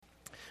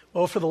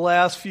Well, for the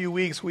last few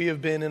weeks, we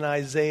have been in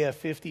Isaiah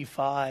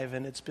 55,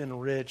 and it's been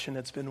rich and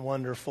it's been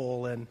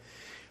wonderful. And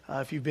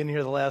if you've been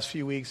here the last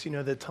few weeks, you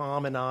know that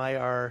Tom and I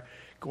are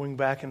going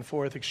back and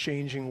forth,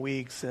 exchanging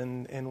weeks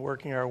and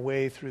working our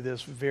way through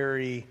this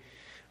very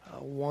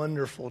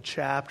wonderful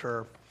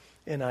chapter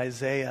in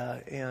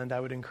Isaiah. And I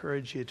would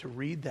encourage you to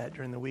read that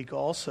during the week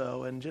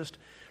also, and just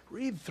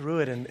read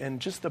through it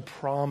and just the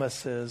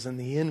promises and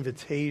the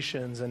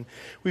invitations. And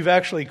we've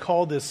actually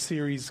called this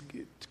series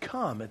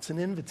Come. It's an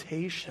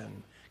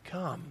invitation.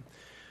 Come.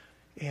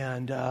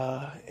 And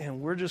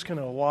we're just going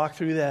to walk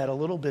through that a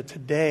little bit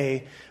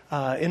today.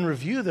 In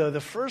review, though,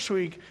 the first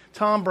week,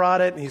 Tom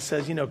brought it and he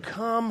says,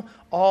 come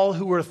all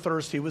who are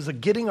thirsty. It was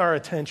getting our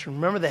attention.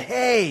 Remember the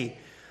hey,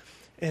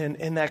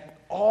 and that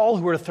all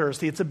who are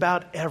thirsty. It's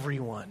about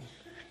everyone.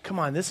 Come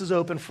on, this is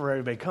open for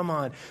everybody. Come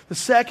on. The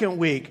second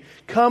week,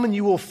 come and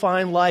you will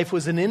find life,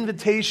 was an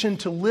invitation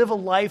to live a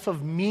life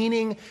of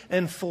meaning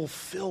and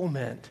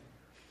fulfillment.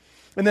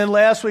 And then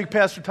last week,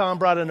 Pastor Tom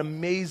brought an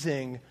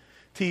amazing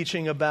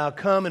teaching about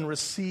come and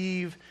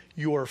receive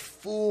your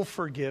full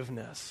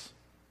forgiveness.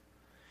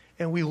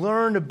 And we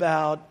learned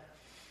about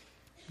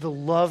the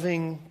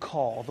loving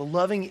call, the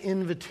loving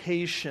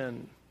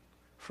invitation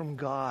from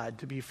God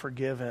to be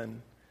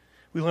forgiven.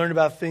 We learned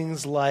about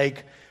things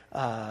like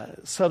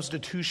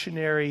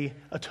substitutionary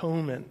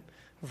atonement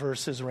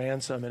versus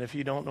ransom. And if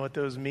you don't know what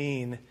those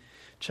mean,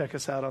 check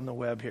us out on the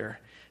web here.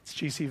 It's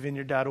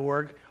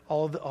gcvineyard.org.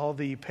 All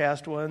the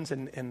past ones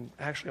and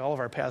actually all of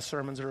our past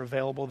sermons are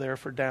available there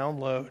for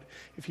download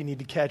if you need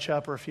to catch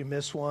up or if you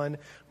miss one.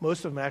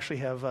 Most of them actually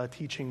have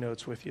teaching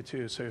notes with you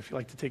too. So if you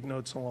like to take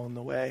notes along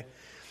the way,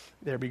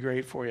 that'd be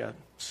great for you.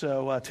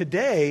 So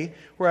today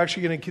we're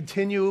actually going to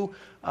continue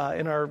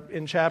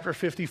in chapter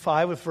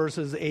 55 with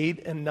verses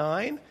 8 and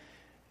 9.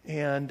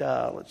 And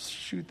let's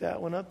shoot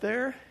that one up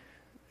there.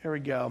 There we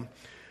go.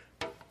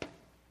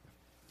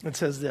 It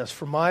says this,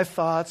 "For my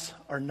thoughts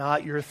are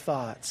not your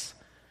thoughts,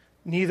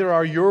 neither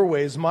are your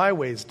ways my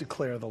ways,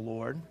 declare the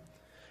Lord.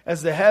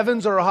 As the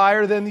heavens are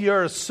higher than the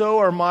earth, so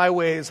are my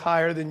ways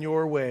higher than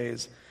your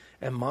ways,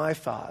 and my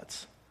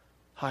thoughts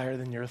higher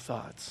than your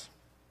thoughts."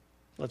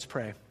 Let's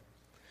pray.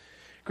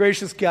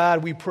 Gracious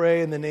God, we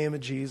pray in the name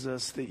of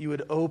Jesus that you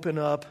would open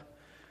up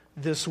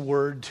this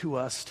word to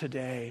us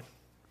today,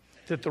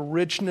 that the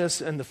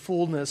richness and the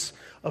fullness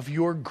of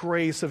your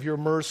grace, of your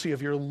mercy,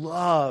 of your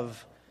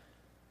love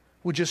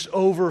would just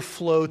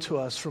overflow to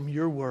us from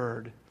your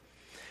word.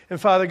 And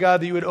Father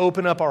God, that you would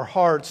open up our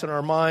hearts and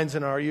our minds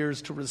and our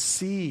ears to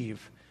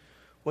receive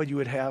what you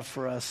would have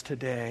for us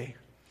today.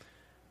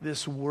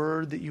 This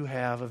word that you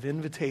have of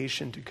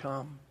invitation to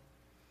come.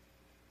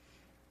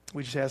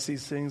 We just ask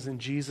these things in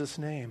Jesus'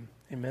 name.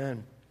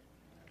 Amen.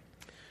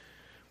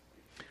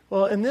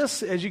 Well, in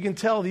this, as you can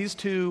tell, these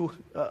two,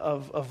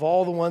 of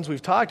all the ones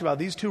we've talked about,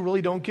 these two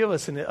really don't give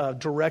us a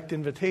direct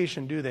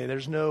invitation, do they?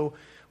 There's no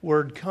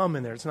word come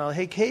in there. It's not,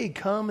 hey,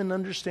 come and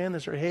understand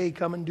this, or hey,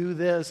 come and do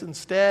this.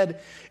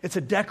 Instead, it's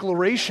a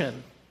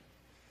declaration.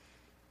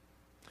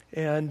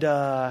 And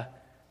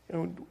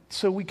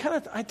so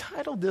I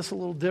titled this a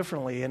little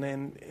differently, and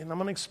I'm going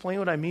to explain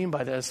what I mean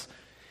by this.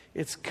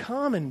 It's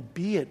come and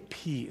be at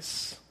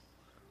peace.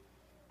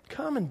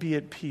 Come and be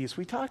at peace.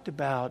 We talked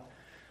about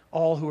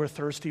all who are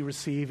thirsty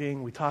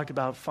receiving. We talked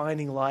about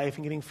finding life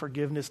and getting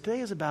forgiveness. Today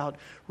is about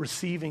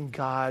receiving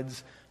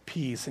God's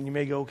peace. And you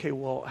may go, okay,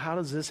 well, how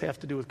does this have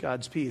to do with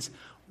God's peace?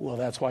 Well,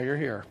 that's why you're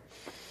here.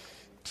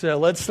 So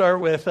let's start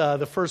with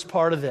the first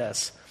part of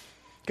this.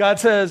 God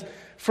says,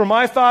 "For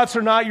my thoughts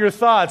are not your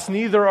thoughts,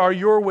 neither are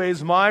your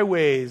ways my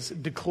ways,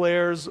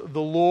 declares the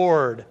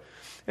Lord."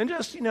 And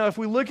just, if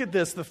we look at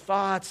this, the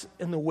thoughts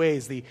and the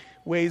ways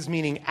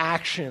meaning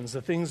actions,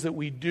 the things that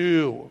we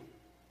do.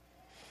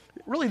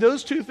 Really,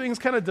 those two things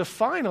kind of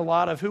define a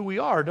lot of who we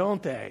are,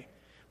 don't they?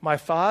 My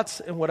thoughts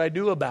and what I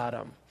do about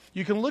them.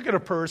 You can look at a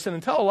person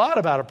and tell a lot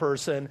about a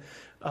person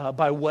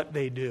by what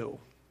they do,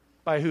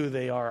 by who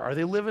they are. Are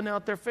they living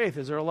out their faith?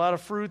 Is there a lot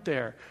of fruit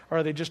there? Or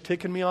are they just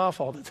ticking me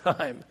off all the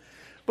time?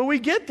 But we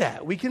get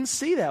that. We can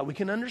see that. We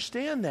can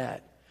understand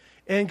that.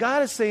 And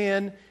God is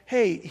saying,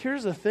 hey,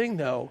 here's the thing,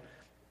 though.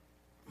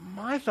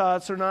 My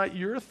thoughts are not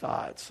your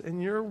thoughts,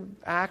 and your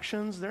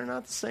actions, they're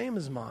not the same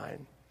as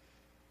mine.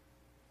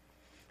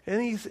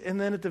 And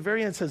then at the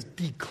very end it says,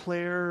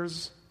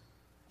 declares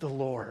the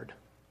Lord.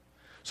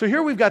 So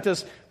here we've got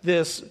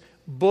this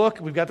book,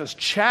 we've got this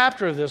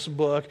chapter of this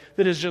book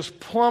that is just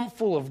plumb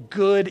full of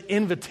good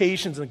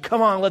invitations and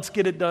come on, let's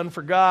get it done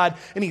for God.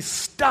 And he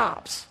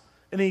stops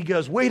and he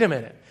goes, wait a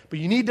minute, but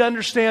you need to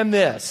understand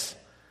this.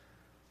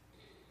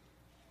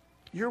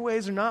 Your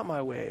ways are not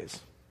my ways.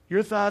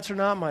 Your thoughts are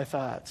not my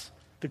thoughts,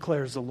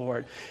 declares the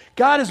Lord.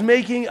 God is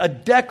making a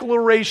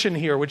declaration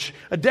here, which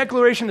a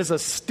declaration is a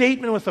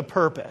statement with a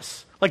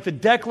purpose, like the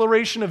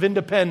Declaration of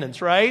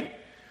Independence, right?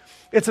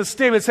 It's a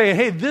statement saying,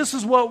 hey, this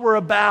is what we're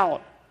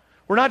about.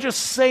 We're not just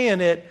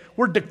saying it,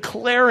 we're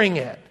declaring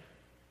it.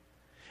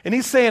 And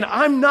he's saying,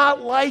 I'm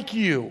not like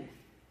you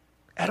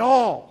at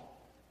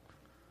all.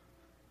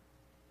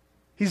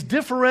 He's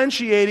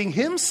differentiating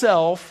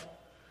himself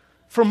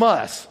from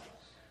us.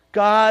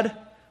 God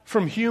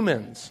from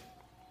humans.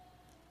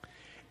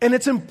 And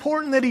it's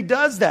important that he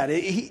does that.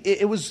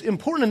 It was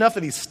important enough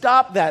that he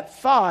stopped that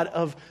thought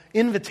of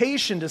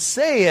invitation to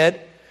say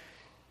it.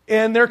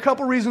 And there are a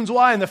couple reasons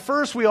why. And the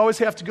first, we always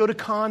have to go to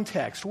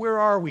context. Where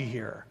are we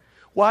here?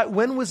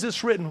 When was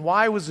this written?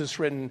 Why was this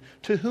written?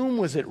 To whom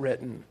was it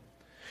written?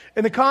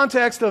 In the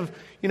context of,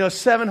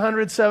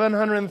 700,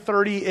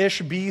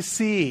 730-ish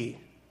BC,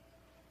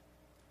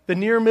 the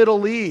near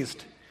Middle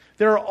East,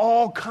 there are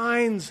all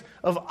kinds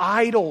of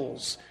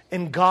idols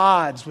and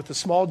gods with a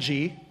small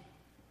g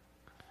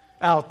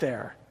out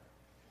there.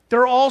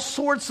 There are all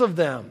sorts of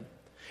them.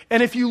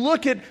 And if you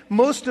look at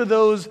most of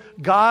those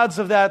gods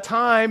of that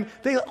time,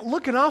 they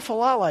look an awful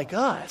lot like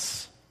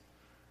us.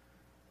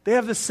 They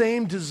have the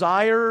same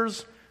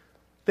desires,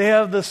 they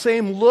have the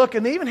same look,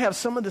 and they even have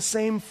some of the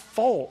same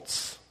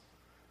faults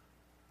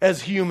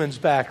as humans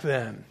back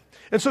then.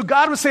 And so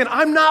God was saying,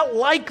 I'm not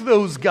like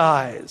those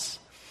guys.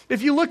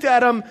 If you looked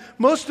at them,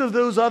 most of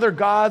those other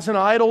gods and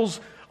idols,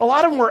 a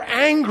lot of them were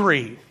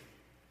angry.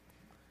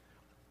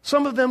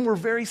 Some of them were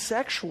very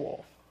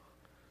sexual.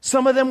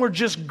 Some of them were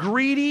just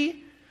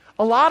greedy.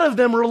 A lot of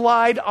them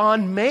relied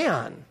on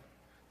man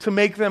to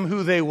make them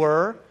who they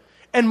were.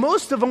 And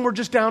most of them were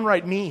just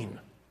downright mean.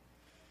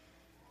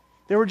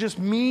 They were just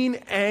mean,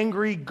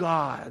 angry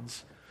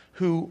gods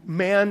who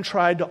man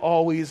tried to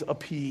always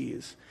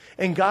appease.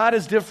 And God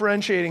is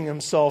differentiating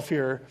himself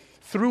here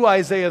through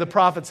Isaiah the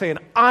prophet, saying,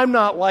 I'm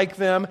not like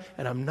them,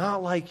 and I'm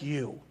not like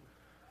you.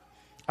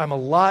 I'm a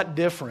lot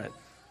different.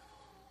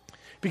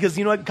 Because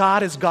you know what?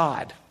 God is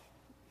God.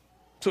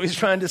 That's what he's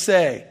trying to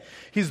say.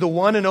 He's the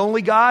one and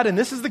only God, and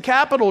this is the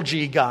capital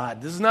G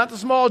God. This is not the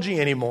small g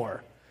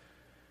anymore.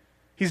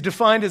 He's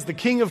defined as the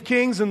King of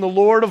Kings and the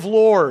Lord of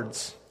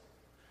Lords.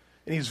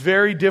 And he's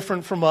very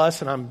different from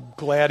us, and I'm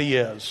glad he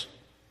is.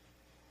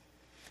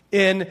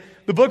 In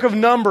the book of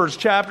Numbers,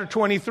 chapter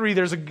 23,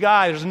 there's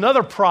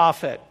another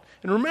prophet.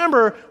 And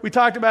remember, we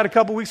talked about a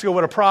couple weeks ago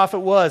what a prophet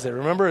was.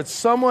 Remember, it's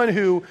someone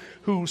who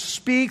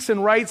speaks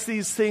and writes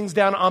these things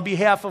down on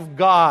behalf of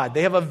God.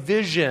 They have a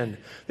vision.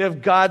 They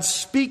have God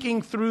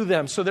speaking through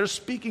them. So they're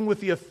speaking with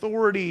the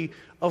authority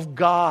of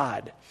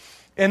God.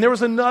 And there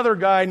was another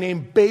guy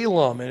named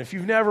Balaam. And if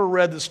you've never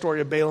read the story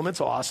of Balaam,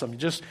 it's awesome.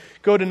 Just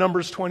go to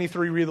Numbers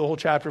 23, read the whole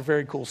chapter.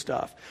 Very cool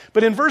stuff.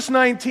 But in verse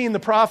 19, the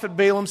prophet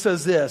Balaam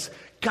says this,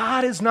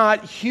 God is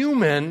not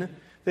human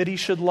that he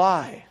should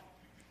lie.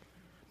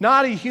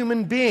 Not a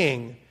human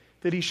being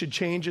that he should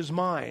change his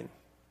mind.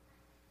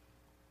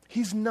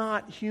 He's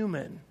not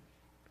human.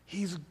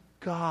 He's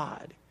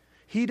God.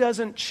 He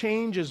doesn't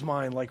change his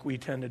mind like we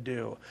tend to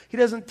do. He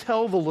doesn't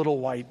tell the little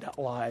white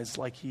lies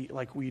like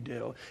we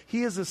do.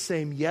 He is the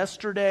same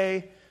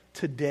yesterday,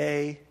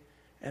 today,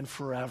 and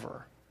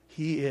forever.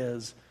 He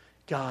is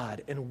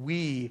God, and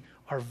we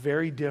are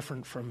very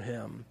different from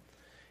him.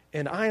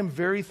 And I am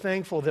very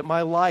thankful that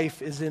my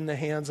life is in the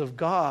hands of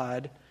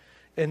God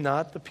and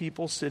not the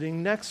people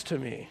sitting next to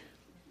me.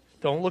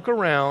 Don't look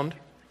around.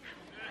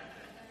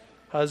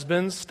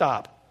 Husbands,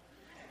 stop.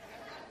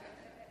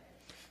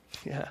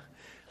 Yeah.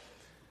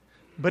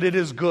 But it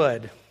is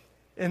good.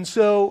 And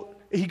so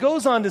he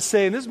goes on to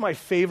say, and this is my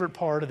favorite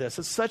part of this,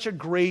 it's such a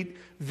great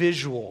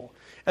visual.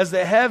 As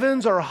the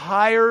heavens are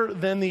higher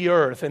than the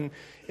earth, and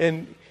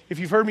if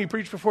you've heard me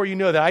preach before, you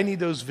know that I need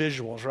those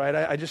visuals, right?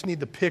 I just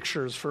need the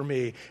pictures for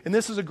me. And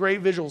this is a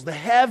great visual. The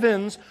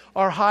heavens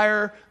are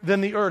higher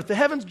than the earth. The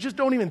heavens just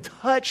don't even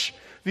touch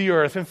the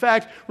earth. In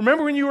fact,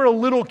 remember when you were a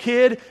little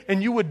kid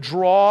and you would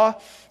draw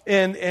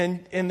and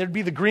there'd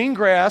be the green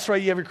grass,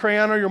 right? You have your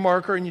crayon or your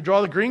marker and you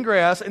draw the green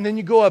grass, and then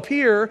you go up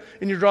here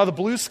and you draw the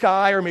blue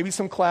sky or maybe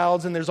some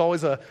clouds, and there's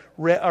always a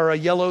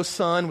yellow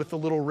sun with the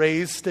little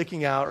rays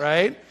sticking out,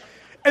 right?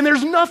 And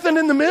there's nothing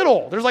in the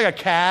middle. There's like a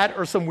cat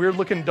or some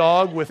weird-looking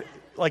dog with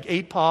like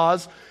 8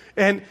 paws.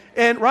 And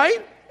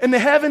right? And the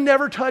heaven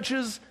never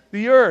touches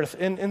the earth.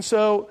 And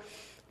so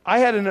I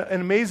had an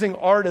amazing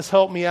artist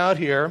help me out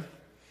here.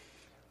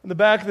 In the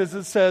back of this,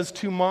 it says,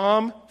 "To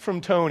Mom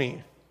from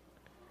Tony."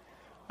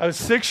 I was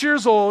 6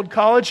 years old,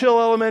 College Hill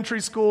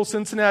Elementary School,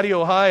 Cincinnati,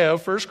 Ohio,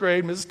 first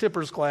grade, Mrs.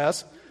 Tipper's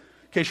class, in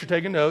case you're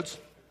taking notes.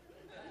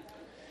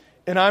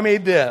 And I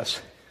made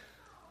this.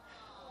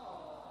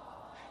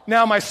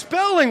 Now, my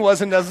spelling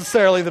wasn't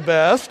necessarily the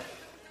best.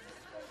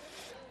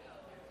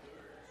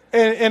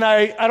 And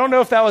I don't know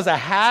if that was a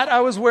hat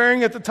I was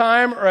wearing at the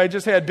time or I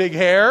just had big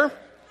hair.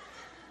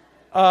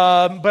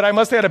 But I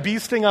must have had a bee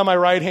sting on my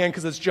right hand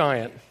because it's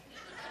giant.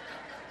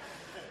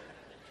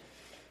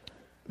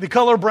 The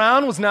color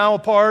brown was now a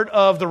part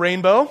of the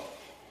rainbow.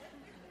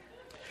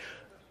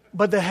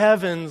 But the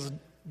heavens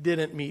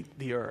didn't meet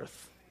the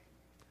earth.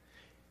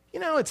 You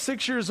know, at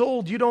 6 years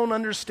old, you don't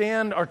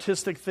understand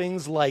artistic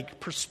things like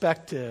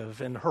perspective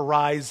and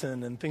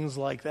horizon and things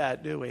like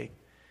that, do we?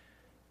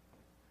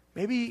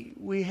 Maybe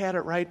we had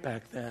it right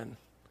back then.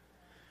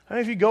 I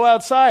mean, if you go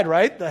outside,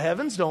 right, the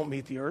heavens don't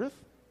meet the earth.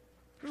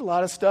 There's a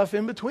lot of stuff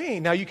in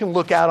between. Now, you can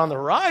look out on the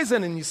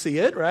horizon and you see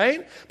it,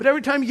 right? But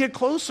every time you get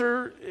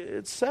closer,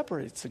 it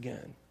separates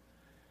again.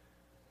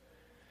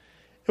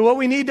 And what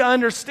we need to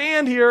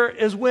understand here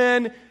is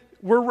when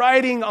we're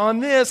writing on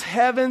this,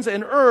 heavens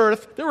and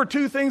earth. There were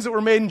two things that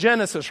were made in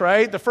Genesis,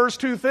 right? The first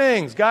two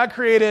things. God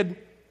created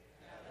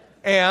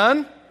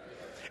and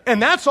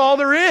that's all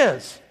there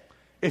is.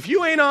 If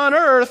you ain't on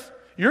earth,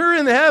 you're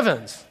in the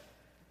heavens.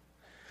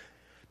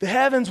 The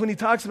heavens, when he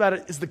talks about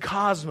it, is the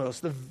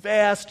cosmos, the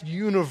vast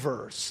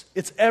universe.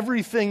 It's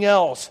everything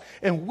else.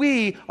 And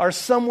we are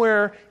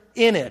somewhere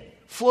in it,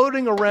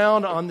 floating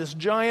around on this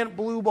giant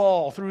blue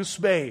ball through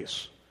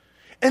space.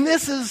 And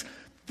this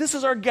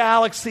is our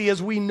galaxy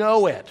as we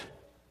know it,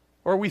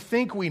 or we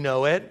think we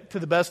know it to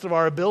the best of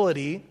our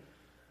ability.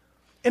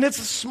 And it's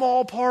a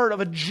small part of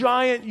a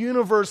giant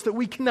universe that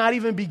we cannot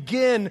even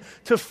begin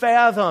to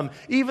fathom.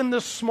 Even the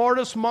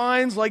smartest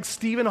minds like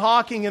Stephen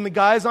Hawking and the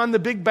guys on the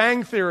Big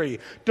Bang Theory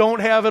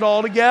don't have it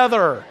all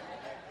together.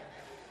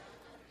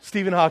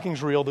 Stephen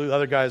Hawking's real, the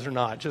other guys are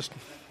not. Just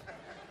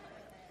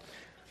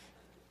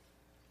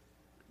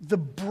the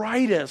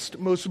brightest,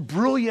 most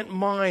brilliant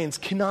minds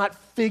cannot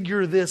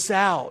figure this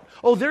out.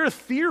 Oh, there are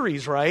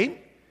theories,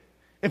 right?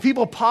 And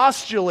people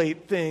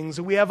postulate things,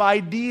 and we have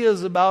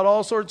ideas about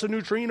all sorts of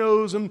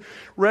neutrinos and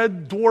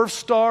red dwarf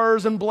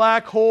stars and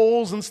black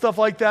holes and stuff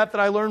like that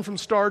I learned from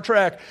Star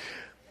Trek.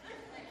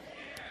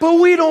 But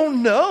we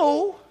don't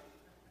know.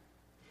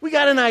 We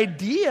got an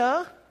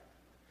idea,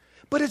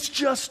 but it's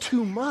just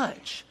too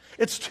much.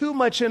 It's too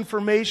much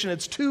information.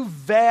 It's too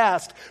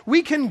vast.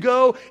 We can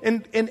go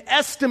and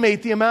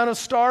estimate the amount of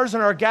stars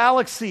in our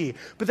galaxy,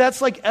 but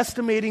that's like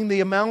estimating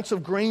the amounts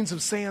of grains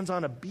of sand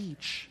on a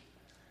beach.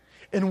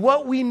 And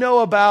what we know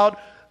about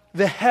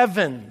the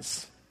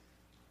heavens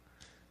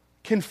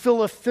can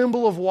fill a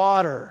thimble of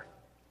water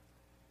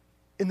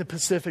in the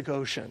Pacific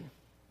Ocean.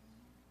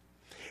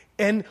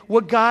 And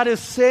what God is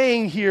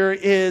saying here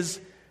is,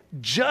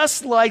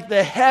 just like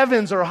the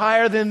heavens are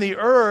higher than the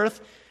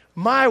earth,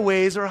 my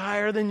ways are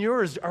higher than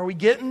yours. Are we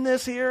getting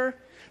this here?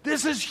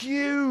 This is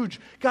huge.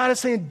 God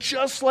is saying,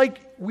 just like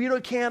we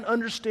can't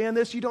understand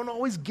this, you don't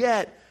always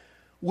get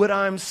what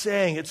I'm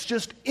saying. It's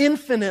just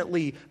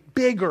infinitely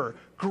bigger,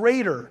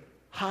 greater,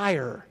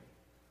 higher.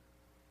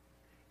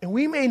 And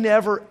we may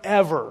never,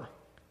 ever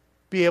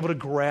be able to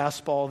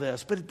grasp all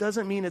this, but it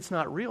doesn't mean it's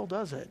not real,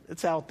 does it?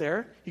 It's out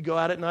there. You go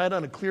out at night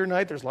on a clear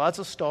night, there's lots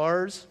of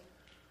stars.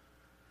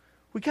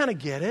 We kind of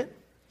get it.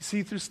 You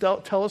see through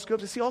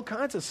telescopes, you see all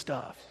kinds of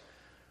stuff.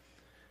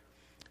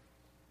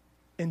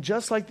 And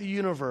just like the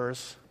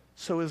universe,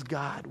 so is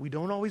God. We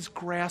don't always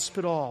grasp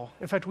it all.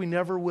 In fact, we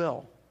never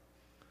will.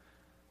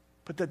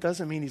 But that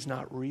doesn't mean he's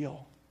not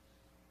real.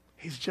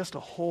 He's just a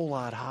whole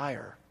lot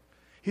higher.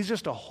 He's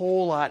just a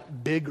whole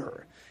lot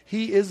bigger.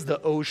 He is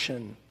the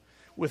ocean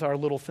with our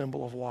little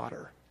thimble of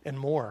water and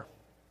more.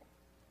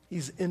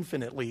 He's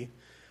infinitely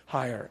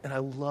higher. And I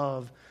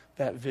love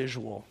that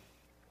visual.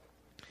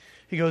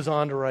 He goes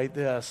on to write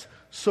this: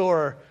 so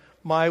are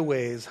my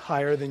ways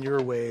higher than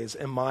your ways,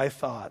 and my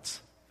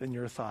thoughts than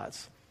your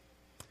thoughts.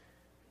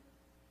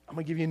 I'm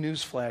going to give you a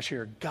news flash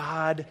here.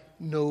 God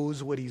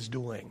knows what he's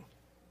doing.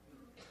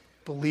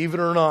 Believe it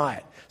or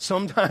not.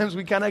 Sometimes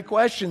we kind of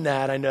question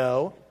that, I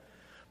know.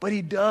 But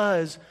he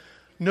does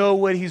know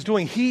what he's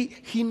doing.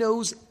 He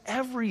knows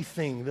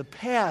everything, the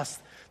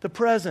past, the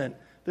present,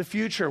 the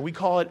future. We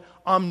call it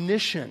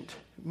omniscient.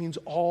 It means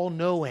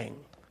all-knowing.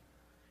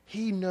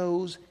 He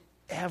knows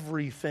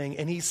everything,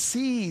 and he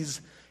sees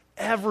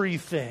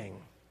everything.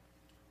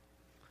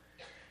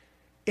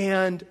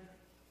 And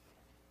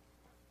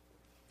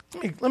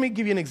let me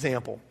give you an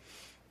example.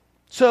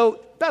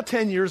 So about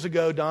 10 years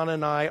ago, Donna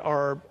and I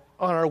are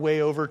on our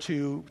way over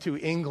to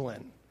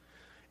England.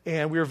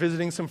 And we were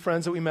visiting some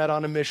friends that we met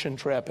on a mission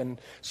trip. And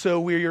so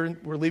we're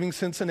leaving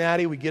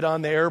Cincinnati. We get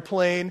on the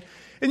airplane.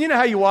 And you know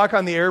how you walk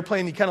on the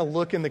airplane, you kind of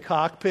look in the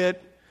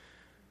cockpit,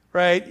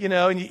 right? You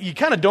know, and you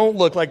kind of don't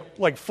look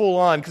like full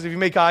on, because if you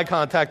make eye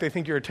contact, they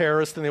think you're a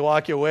terrorist and they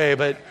walk you away.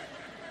 But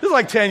this is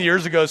like 10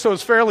 years ago, so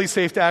it's fairly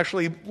safe to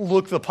actually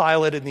look the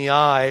pilot in the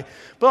eye.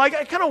 But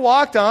I kind of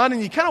walked on,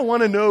 and you kind of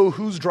want to know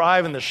who's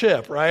driving the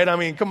ship, right? I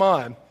mean, come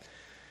on.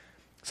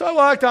 So I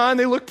walked on.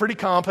 They looked pretty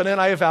competent.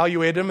 I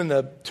evaluated them in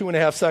the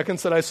 2.5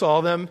 seconds that I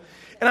saw them.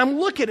 And I'm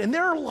looking, and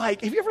they're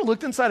like, have you ever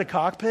looked inside a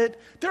cockpit?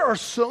 There are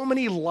so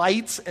many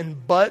lights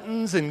and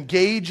buttons and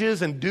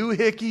gauges and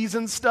doohickeys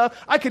and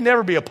stuff. I could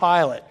never be a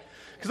pilot.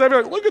 Because I'd be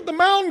like, look at the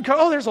mountain.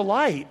 Oh, there's a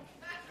light.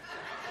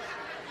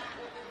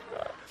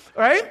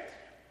 Right?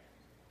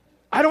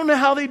 I don't know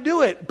how they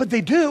do it, but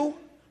they do.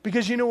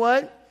 Because you know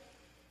what?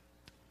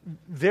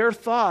 Their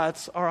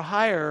thoughts are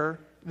higher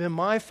than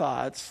my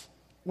thoughts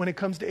when it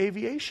comes to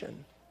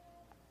aviation.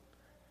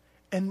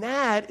 And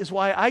that is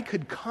why I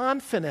could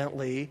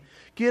confidently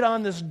get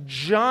on this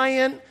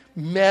giant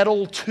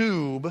metal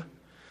tube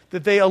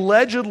that they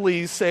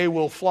allegedly say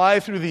will fly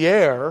through the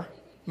air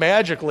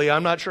magically.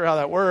 I'm not sure how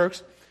that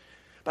works.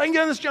 But I can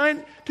get on this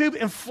giant tube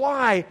and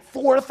fly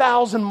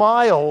 4,000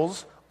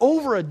 miles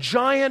over a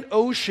giant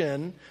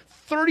ocean,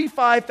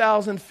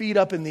 35,000 feet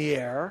up in the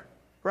air,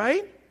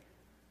 right?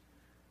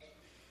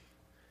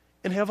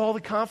 And have all the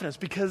confidence,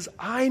 because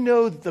I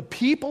know that the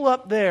people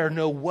up there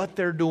know what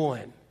they're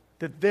doing,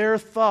 that their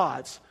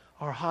thoughts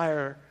are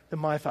higher than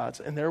my thoughts,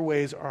 and their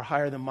ways are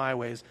higher than my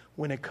ways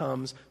when it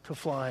comes to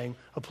flying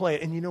a plane.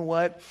 And you know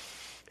what?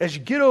 As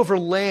you get over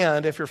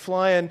land, if you're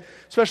flying,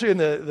 especially in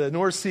the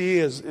North Sea,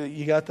 as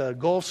you got the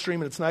Gulf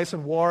Stream and it's nice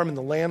and warm and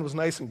the land was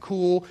nice and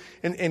cool,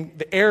 and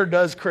the air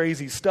does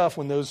crazy stuff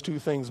when those two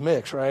things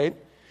mix, right?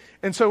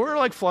 And so we're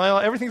like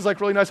flying, everything's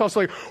like really nice. Also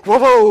like,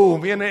 whoa,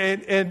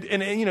 and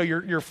you know,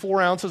 your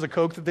 4 ounces of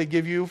Coke that they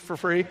give you for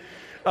free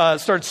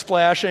starts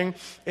splashing,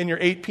 and your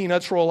 8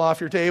 peanuts roll off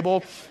your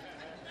table.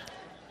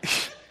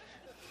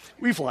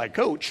 We fly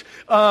coach.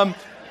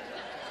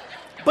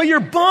 But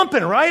you're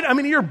bumping, right? I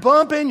mean, you're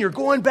bumping, you're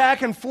going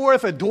back and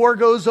forth, a door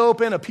goes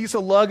open, a piece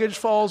of luggage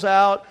falls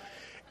out,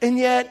 and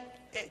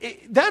yet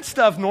that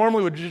stuff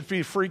normally would just be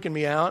freaking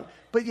me out,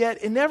 but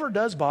yet it never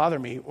does bother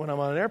me when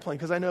I'm on an airplane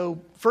because I know,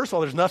 first of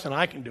all, there's nothing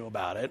I can do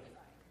about it,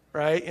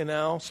 right? You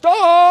know,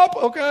 stop,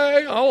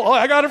 okay, oh,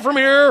 I got it from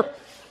here,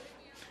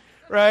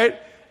 right?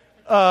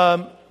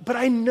 But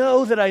I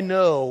know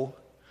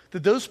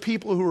that those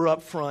people who are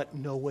up front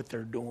know what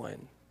they're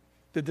doing.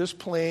 That this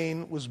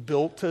plane was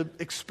built to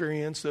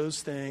experience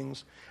those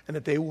things and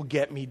that they will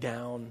get me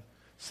down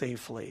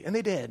safely. And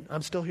they did.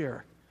 I'm still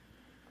here.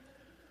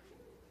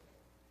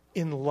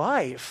 In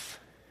life,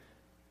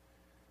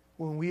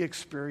 when we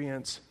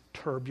experience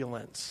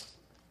turbulence,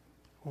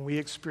 when we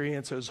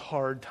experience those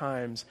hard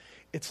times,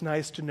 it's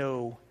nice to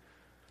know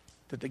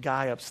that the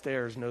guy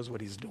upstairs knows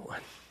what he's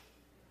doing.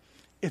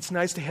 It's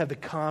nice to have the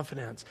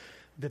confidence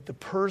that the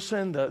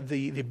person,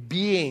 the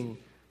being,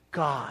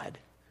 God,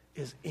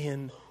 is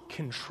in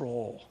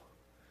control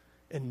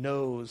and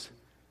knows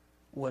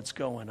what's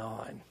going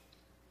on.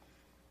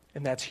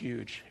 And that's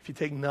huge. If you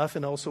take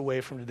nothing else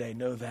away from today,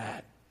 know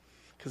that,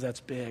 because that's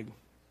big.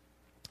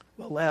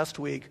 Well, last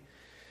week,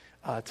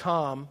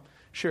 Tom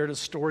shared a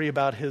story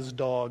about his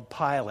dog,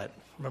 Pilot.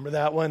 Remember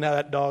that one? How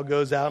that dog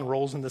goes out and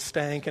rolls in the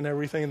stank and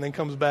everything and then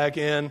comes back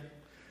in?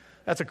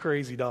 That's a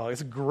crazy dog.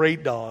 It's a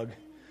great dog.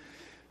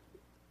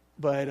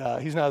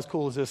 But he's not as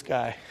cool as this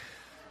guy.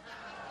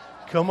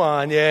 Come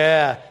on,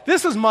 yeah.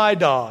 This is my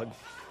dog.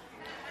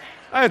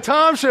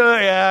 Tom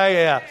should,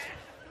 yeah.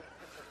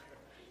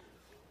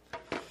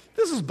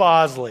 This is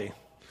Bosley.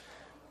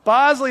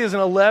 Bosley is an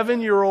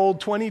 11-year-old,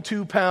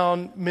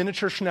 22-pound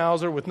miniature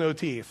schnauzer with no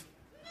teeth.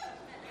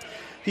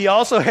 He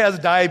also has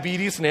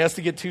diabetes and has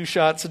to get 2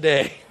 shots a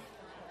day.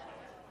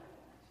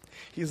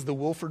 He's the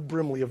Wilford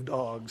Brimley of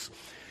dogs.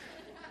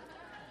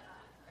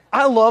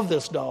 I love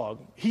this dog.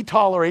 He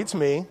tolerates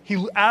me.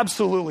 He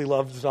absolutely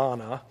loves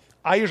Donna.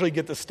 I usually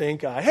get the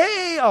stink eye.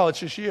 Hey, oh, it's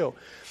just you.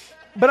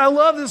 But I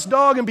love this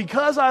dog, and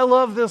because I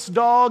love this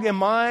dog and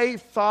my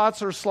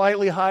thoughts are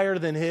slightly higher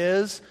than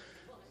his,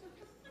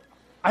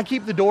 I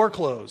keep the door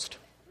closed.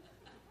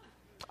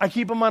 I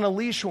keep him on a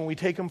leash when we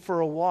take him for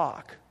a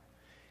walk.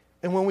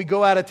 And when we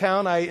go out of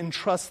town, I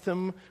entrust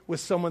him with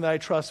someone that I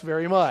trust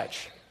very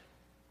much.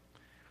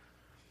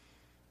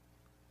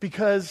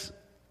 Because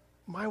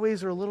my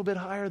ways are a little bit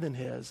higher than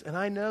his. And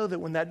I know that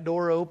when that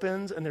door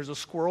opens and there's a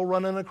squirrel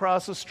running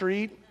across the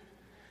street,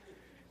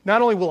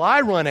 not only will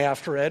I run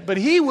after it, but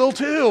he will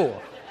too.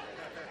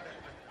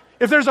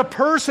 If there's a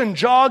person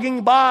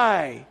jogging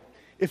by,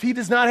 if he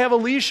does not have a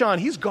leash on,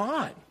 he's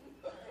gone.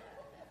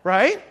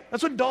 Right?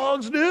 That's what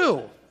dogs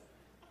do.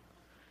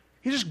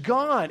 He's just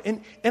gone.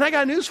 And I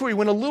got news for you.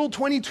 When a little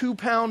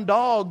 22-pound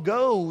dog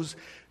goes,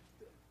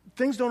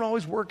 things don't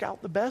always work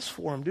out the best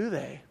for him, do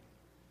they?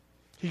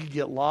 He could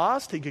get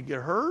lost. He could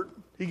get hurt.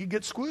 He could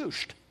get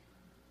squooshed.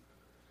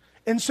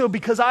 And so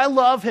because I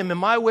love him and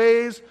my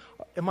ways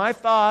and my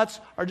thoughts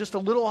are just a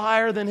little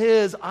higher than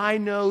his, I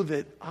know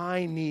that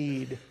I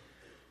need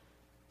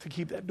to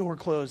keep that door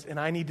closed and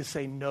I need to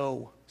say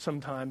no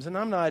sometimes. And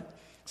I'm not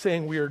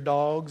saying we are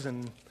dogs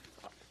and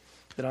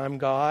that I'm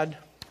God.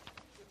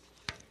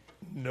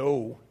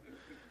 No.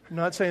 I'm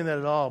not saying that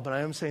at all, but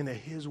I am saying that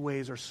his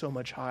ways are so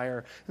much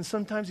higher. And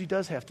sometimes he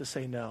does have to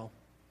say no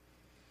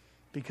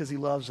because he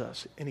loves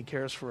us and he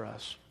cares for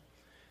us.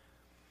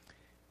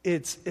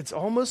 It's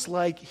almost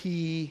like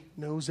he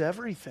knows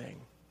everything.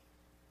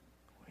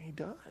 He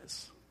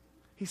does.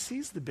 He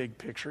sees the big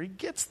picture. He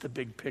gets the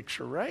big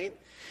picture, right?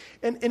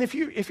 And if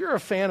you're a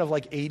fan of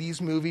like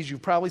 80s movies,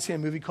 you've probably seen a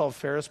movie called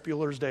Ferris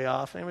Bueller's Day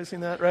Off. Anybody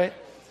seen that, right?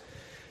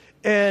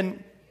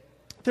 And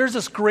there's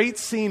this great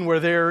scene where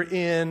they're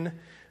in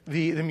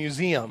the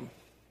museum.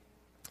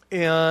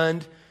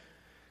 And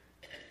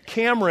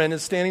Cameron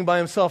is standing by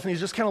himself and he's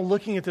just kind of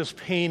looking at this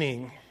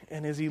painting.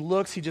 And as he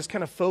looks, he just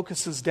kind of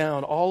focuses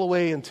down all the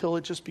way until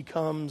it just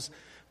becomes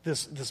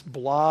this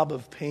blob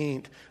of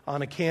paint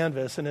on a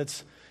canvas. And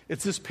it's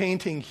this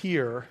painting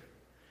here.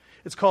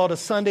 It's called A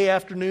Sunday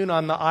Afternoon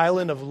on the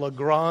Island of Le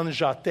Grand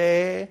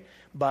Jatte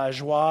by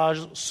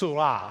Georges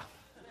Seurat.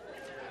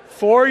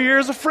 4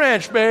 years of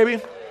French, baby.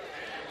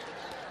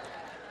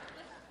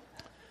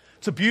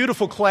 It's a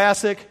beautiful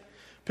classic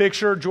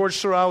picture. Georges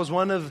Seurat was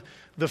one of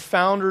the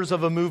founders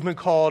of a movement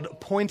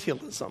called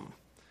pointillism.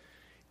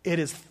 It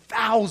is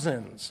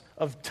thousands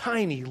of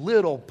tiny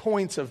little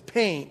points of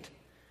paint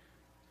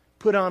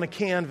put on a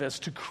canvas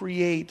to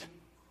create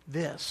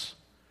this,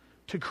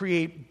 to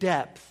create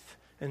depth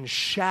and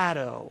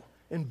shadow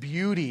and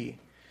beauty.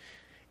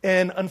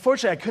 And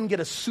unfortunately, I couldn't get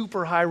a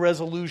super high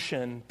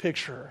resolution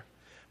picture.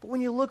 But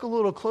when you look a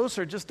little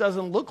closer, it just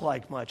doesn't look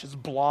like much. It's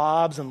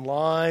blobs and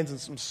lines and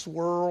some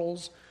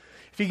swirls.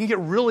 If you can get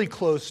really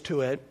close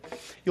to it,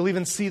 you'll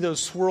even see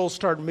those swirls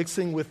start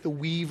mixing with the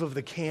weave of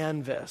the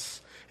canvas.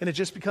 And it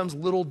just becomes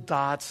little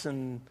dots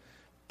and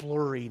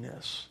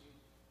blurriness.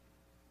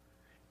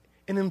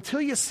 And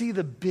until you see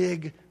the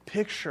big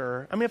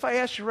picture, I mean, if I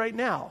asked you right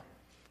now,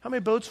 how many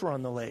boats were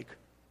on the lake?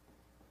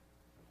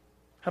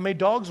 How many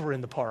dogs were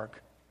in the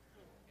park?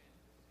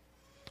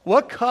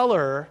 What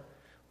color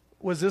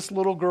was this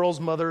little girl's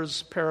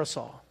mother's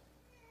parasol?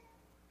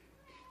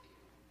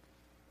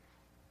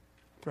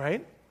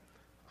 Right?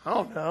 I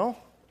don't know.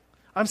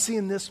 I'm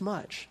seeing this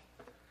much.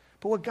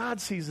 But what God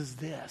sees is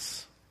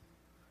this.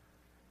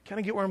 Can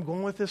I get where I'm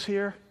going with this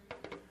here?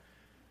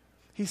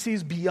 He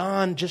sees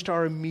beyond just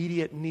our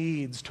immediate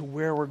needs to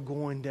where we're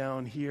going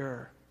down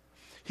here.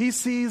 He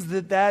sees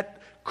this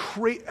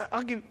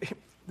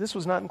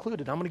was not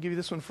included. I'm going to give you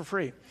this one for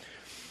free.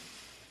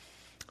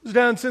 I was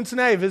down in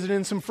Cincinnati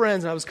visiting some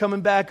friends, and I was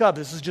coming back up.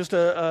 This is just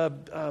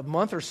a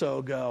month or so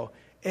ago.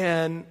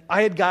 And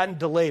I had gotten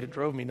delayed. It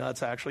drove me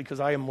nuts, actually, because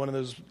I am one of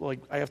those,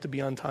 I have to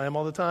be on time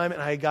all the time.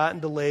 And I had gotten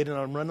delayed, and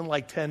I'm running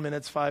 10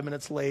 minutes, 5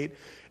 minutes late.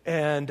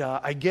 And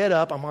I get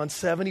up. I'm on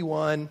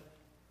 71,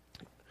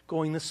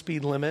 going the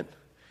speed limit.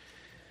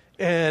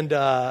 And,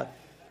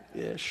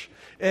 ish.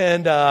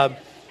 And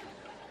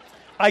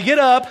I get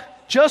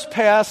up just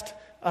past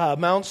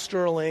Mount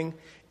Sterling,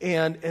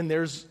 and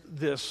there's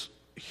this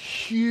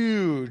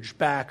huge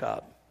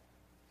backup.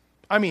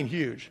 I mean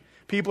huge.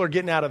 People are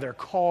getting out of their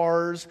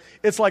cars.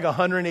 It's like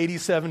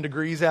 187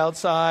 degrees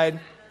outside,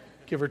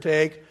 give or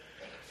take.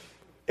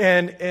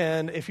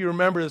 And if you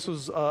remember, this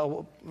was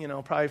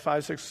probably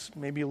 5, 6,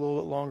 maybe a little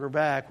bit longer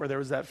back, where there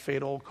was that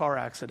fatal car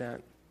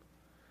accident.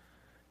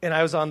 And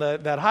I was on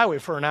that highway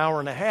for an hour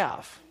and a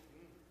half,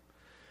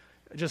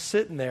 just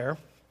sitting there.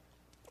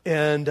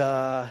 And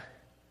I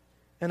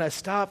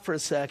stopped for a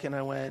second.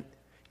 I went,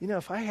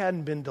 if I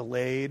hadn't been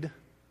delayed,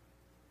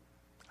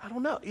 I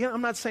don't know.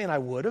 I'm not saying I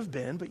would have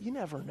been, but you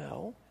never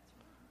know.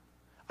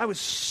 I was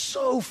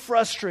so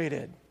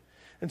frustrated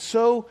and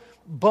so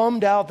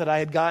bummed out that I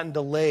had gotten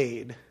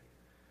delayed.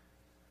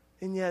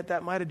 And yet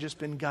that might have just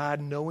been God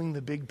knowing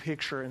the big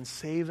picture and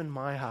saving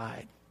my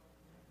hide.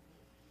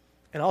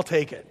 And I'll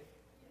take it.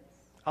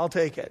 I'll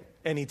take it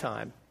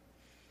anytime.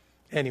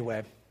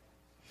 Anyway,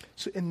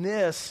 so in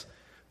this,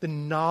 the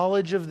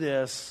knowledge of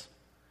this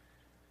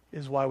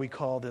is why we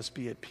call this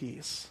Be at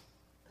Peace.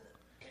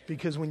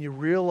 Because when you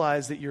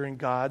realize that you're in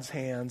God's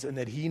hands and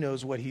that He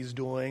knows what He's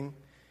doing,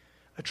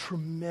 a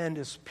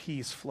tremendous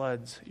peace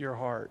floods your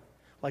heart,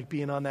 like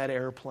being on that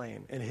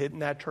airplane and hitting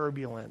that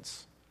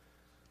turbulence,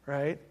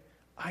 right?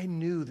 I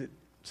knew that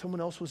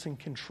someone else was in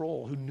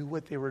control who knew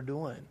what they were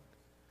doing.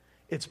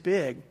 It's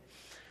big.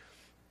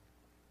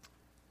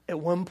 At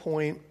one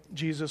point,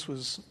 Jesus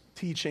was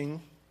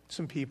teaching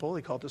some people.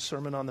 They call it the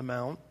Sermon on the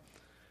Mount.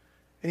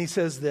 And He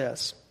says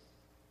this,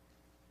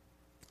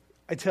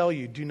 I tell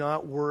you, do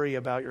not worry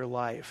about your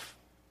life,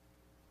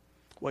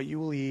 what you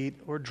will eat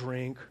or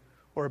drink,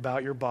 or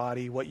about your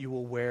body, what you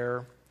will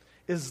wear.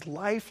 Is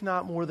life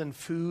not more than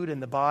food,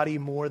 and the body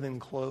more than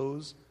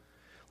clothes?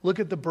 Look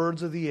at the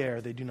birds of the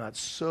air. They do not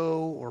sow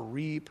or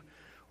reap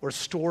or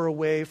store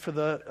away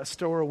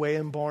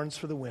in barns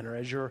for the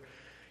winter.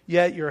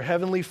 Yet your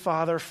heavenly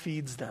Father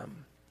feeds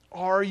them.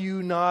 Are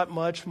you not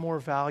much more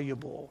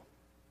valuable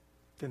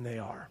than they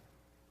are?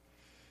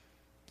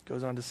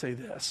 Goes on to say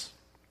this.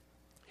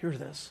 Hear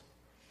this.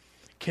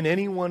 Can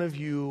any one of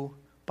you,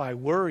 by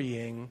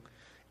worrying,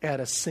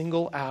 add a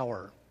single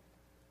hour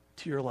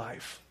to your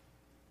life?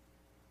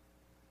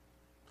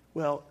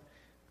 Well,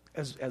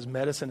 as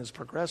medicine has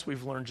progressed,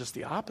 we've learned just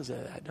the opposite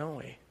of that, don't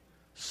we?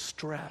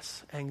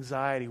 Stress,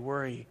 anxiety,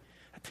 worry,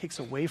 that takes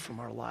away from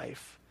our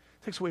life.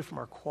 It takes away from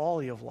our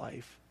quality of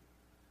life.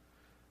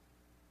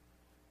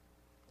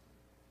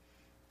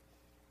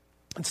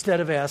 Instead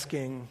of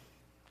asking,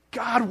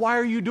 God, why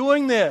are you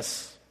doing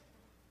this?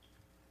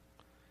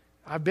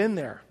 I've been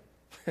there.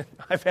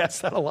 I've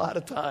asked that a lot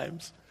of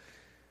times.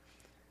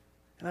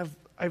 And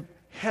I've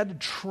had to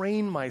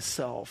train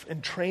myself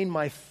and train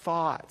my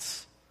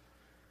thoughts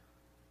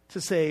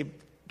to say,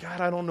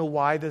 God, I don't know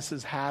why this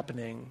is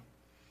happening,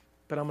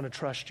 but I'm going to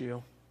trust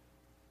you.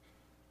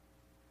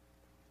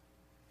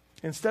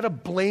 Instead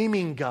of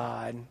blaming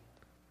God,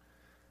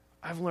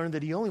 I've learned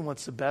that He only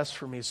wants the best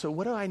for me. So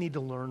what do I need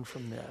to learn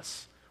from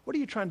this? What are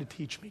you trying to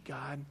teach me,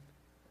 God?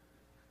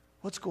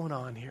 What's going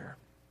on here?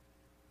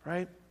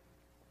 Right?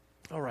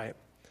 All right.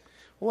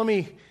 Well,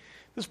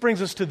 this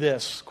brings us to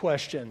this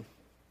question.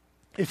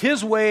 If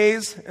His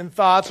ways and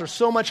thoughts are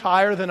so much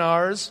higher than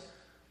ours,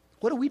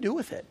 what do we do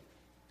with it?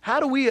 How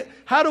do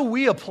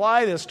we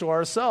apply this to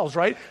ourselves,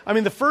 right? I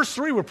mean, the first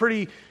three were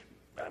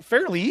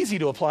fairly easy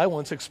to apply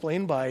once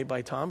explained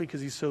by Tom because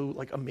he's so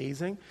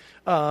amazing.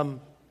 You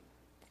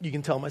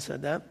can tell him I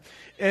said that.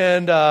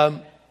 And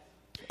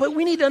but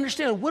we need to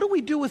understand, what do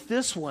we do with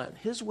this one?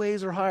 His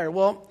ways are higher.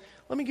 Well,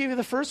 let me give you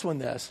the first one,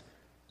 this.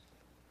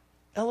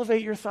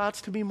 Elevate your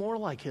thoughts to be more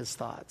like his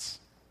thoughts.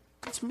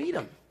 Let's meet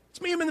him.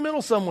 Let's meet him in the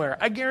middle somewhere.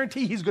 I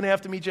guarantee he's going to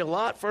have to meet you a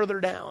lot further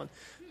down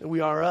than we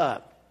are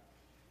up.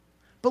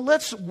 But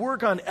let's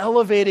work on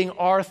elevating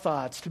our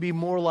thoughts to be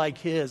more like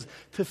his,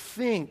 to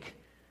think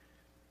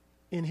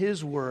in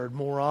his word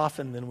more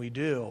often than we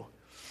do.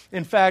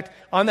 In fact,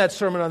 on that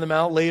Sermon on the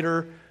Mount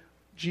later,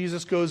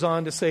 Jesus goes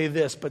on to say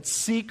this, but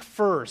seek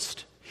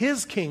first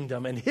his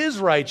kingdom and his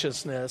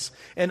righteousness,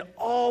 and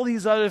all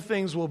these other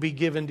things will be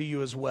given to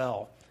you as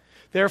well.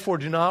 Therefore,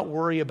 do not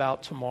worry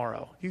about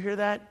tomorrow. You hear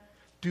that?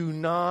 Do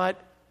not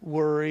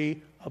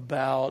worry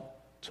about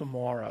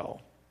tomorrow.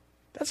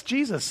 That's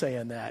Jesus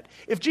saying that.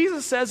 If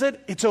Jesus says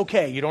it, it's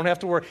okay. You don't have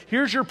to worry.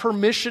 Here's your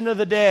permission of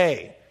the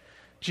day.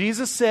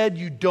 Jesus said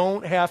you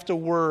don't have to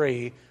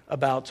worry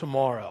about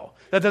tomorrow.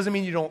 That doesn't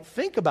mean you don't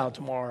think about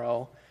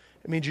tomorrow.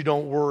 It means you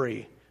don't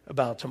worry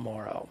about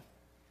tomorrow.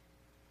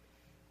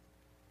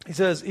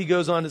 He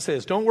goes on to say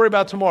this, don't worry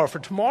about tomorrow, for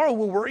tomorrow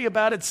will worry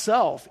about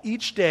itself.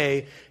 Each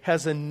day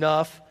has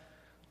enough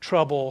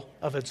trouble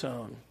of its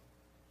own.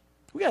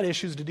 We got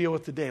issues to deal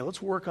with today.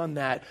 Let's work on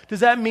that. Does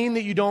that mean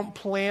that you don't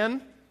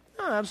plan?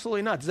 No,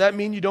 absolutely not. Does that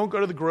mean you don't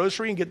go to the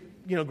grocery and get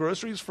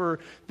groceries for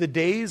the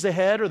days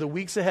ahead or the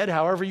weeks ahead,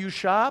 however you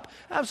shop?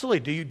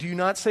 Absolutely. Do you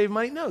not save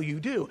money? No, you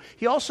do.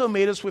 He also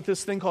made us with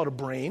this thing called a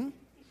brain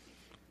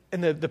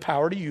and the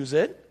power to use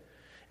it,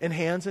 and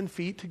hands and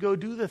feet to go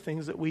do the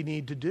things that we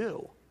need to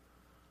do.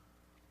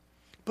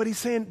 But he's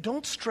saying,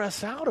 don't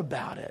stress out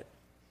about it.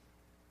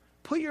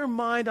 Put your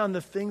mind on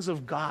the things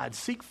of God.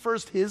 Seek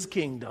first his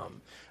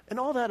kingdom, and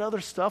all that other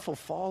stuff will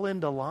fall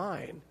into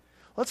line.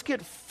 Let's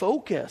get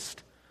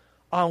focused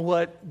on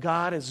what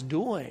God is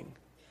doing.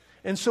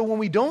 And so when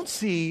we don't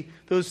see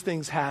those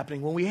things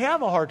happening, when we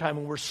have a hard time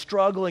and we're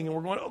struggling and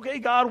we're going, okay,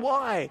 God,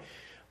 why?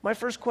 My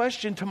first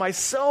question to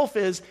myself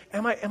is,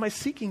 am I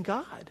seeking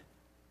God?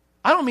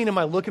 I don't mean am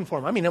I looking for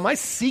him. I mean, am I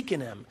seeking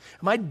him?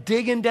 Am I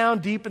digging down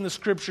deep in the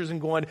scriptures and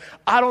going,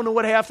 I don't know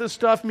what half this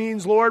stuff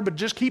means, Lord, but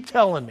just keep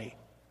telling me?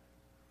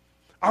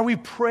 Are we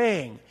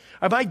praying?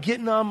 Am I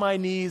getting on my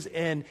knees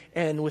and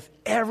with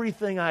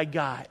everything I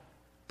got,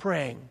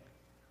 praying?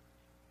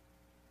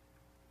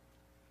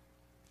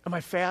 Am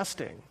I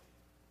fasting?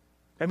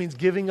 That means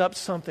giving up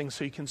something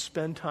so you can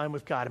spend time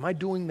with God. Am I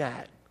doing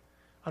that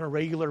on a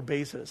regular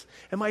basis?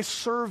 Am I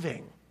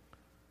serving?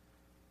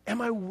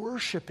 Am I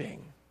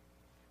worshiping?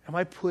 Am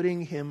I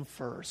putting him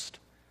first?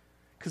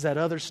 Because that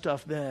other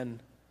stuff then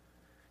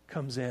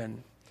comes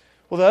in.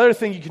 Well, the other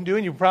thing you can do,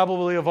 and you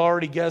probably have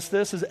already guessed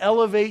this, is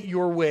elevate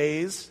your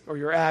ways or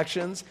your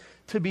actions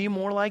to be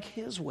more like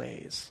his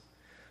ways.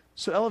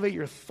 So elevate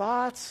your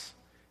thoughts,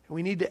 and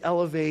we need to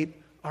elevate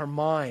our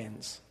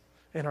minds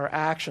and our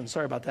actions.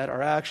 Sorry about that,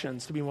 our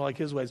actions to be more like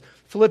his ways.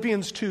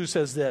 Philippians 2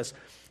 says this.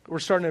 We're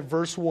starting at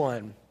verse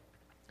 1.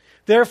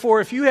 Therefore,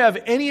 if you have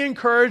any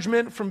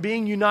encouragement from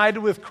being united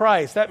with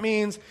Christ, that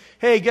means,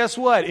 hey, guess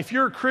what? If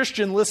you're a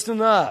Christian,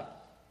 listen up.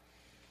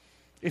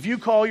 If you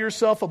call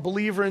yourself a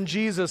believer in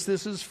Jesus,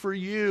 this is for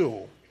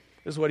you,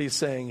 is what he's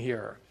saying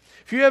here.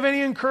 If you have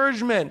any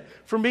encouragement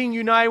from being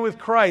united with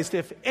Christ,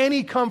 if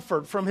any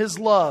comfort from his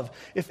love,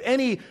 if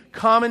any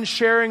common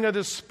sharing of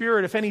the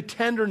Spirit, if any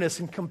tenderness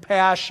and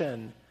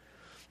compassion,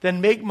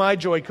 then make my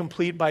joy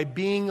complete by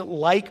being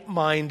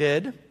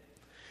like-minded,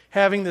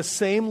 having the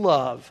same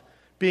love,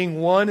 being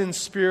one in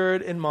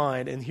spirit and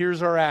mind. And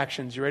here's our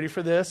actions. You ready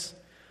for this?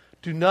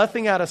 Do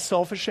nothing out of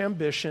selfish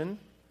ambition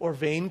or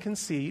vain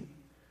conceit.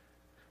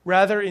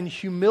 Rather, in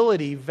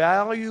humility,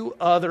 value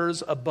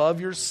others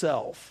above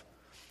yourself,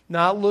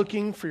 not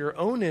looking for your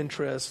own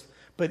interest,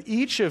 but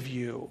each of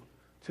you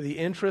to the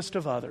interest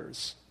of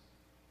others.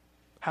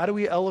 How do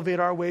we elevate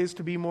our ways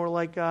to be more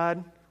like God?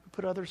 We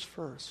put others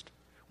first.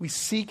 We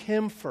seek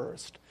him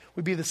first.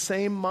 We be the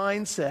same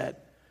mindset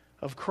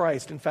of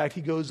Christ. In fact,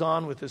 he goes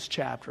on with this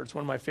chapter. It's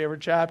one of my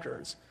favorite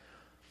chapters.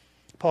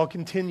 Paul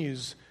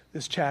continues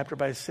this chapter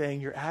by saying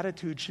your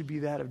attitude should be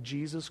that of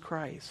Jesus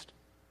Christ.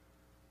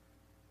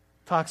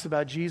 Talks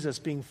about Jesus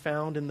being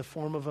found in the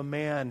form of a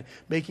man,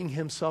 making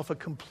himself a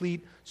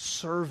complete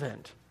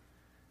servant,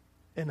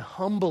 and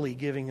humbly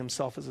giving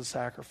himself as a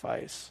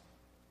sacrifice.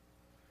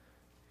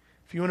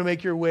 If you want to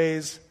make your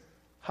ways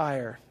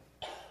higher,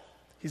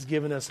 he's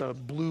given us a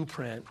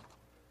blueprint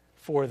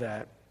for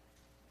that.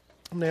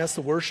 I'm going to ask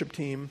the worship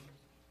team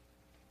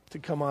to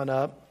come on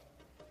up.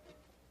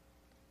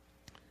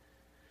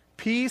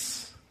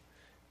 Peace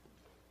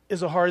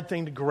is a hard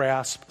thing to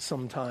grasp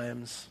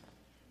sometimes.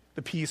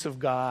 The peace of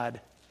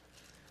God.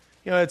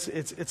 You know,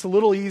 it's a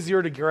little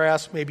easier to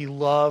grasp maybe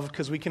love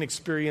because we can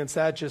experience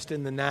that just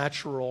in the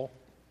natural.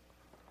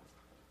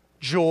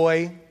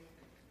 Joy.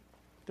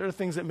 There are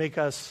things that make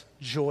us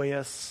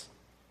joyous.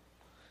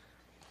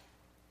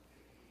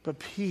 But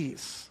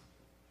peace,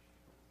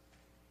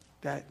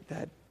 that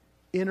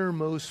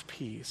innermost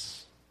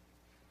peace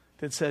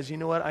that says, you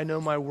know what, I know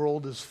my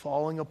world is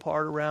falling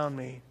apart around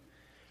me,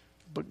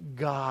 but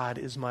God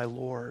is my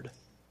Lord.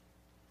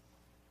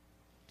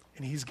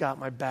 And he's got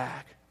my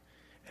back.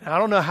 And I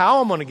don't know how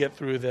I'm going to get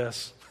through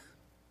this,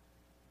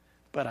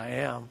 but I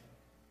am.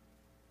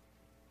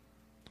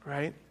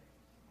 right?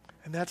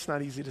 And that's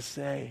not easy to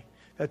say.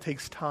 That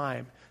takes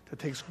time. That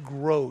takes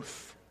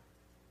growth.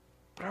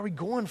 But are we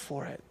going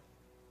for it?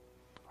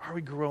 Are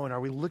we growing? Are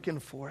we looking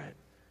for it?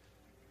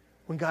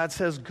 When God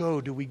says go,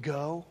 do we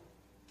go?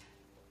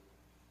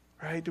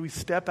 Right? Do we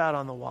step out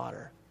on the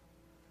water?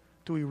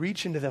 Do we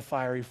reach into the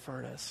fiery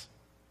furnace?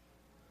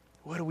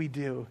 What do we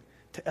do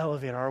to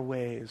elevate our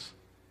ways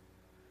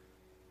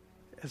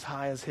as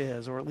high as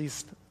His, or at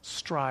least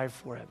strive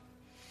for it?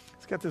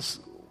 It's got this,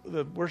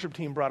 the worship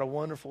team brought a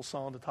wonderful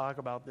song to talk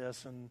about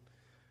this, and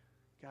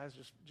guys,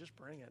 just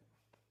bring it.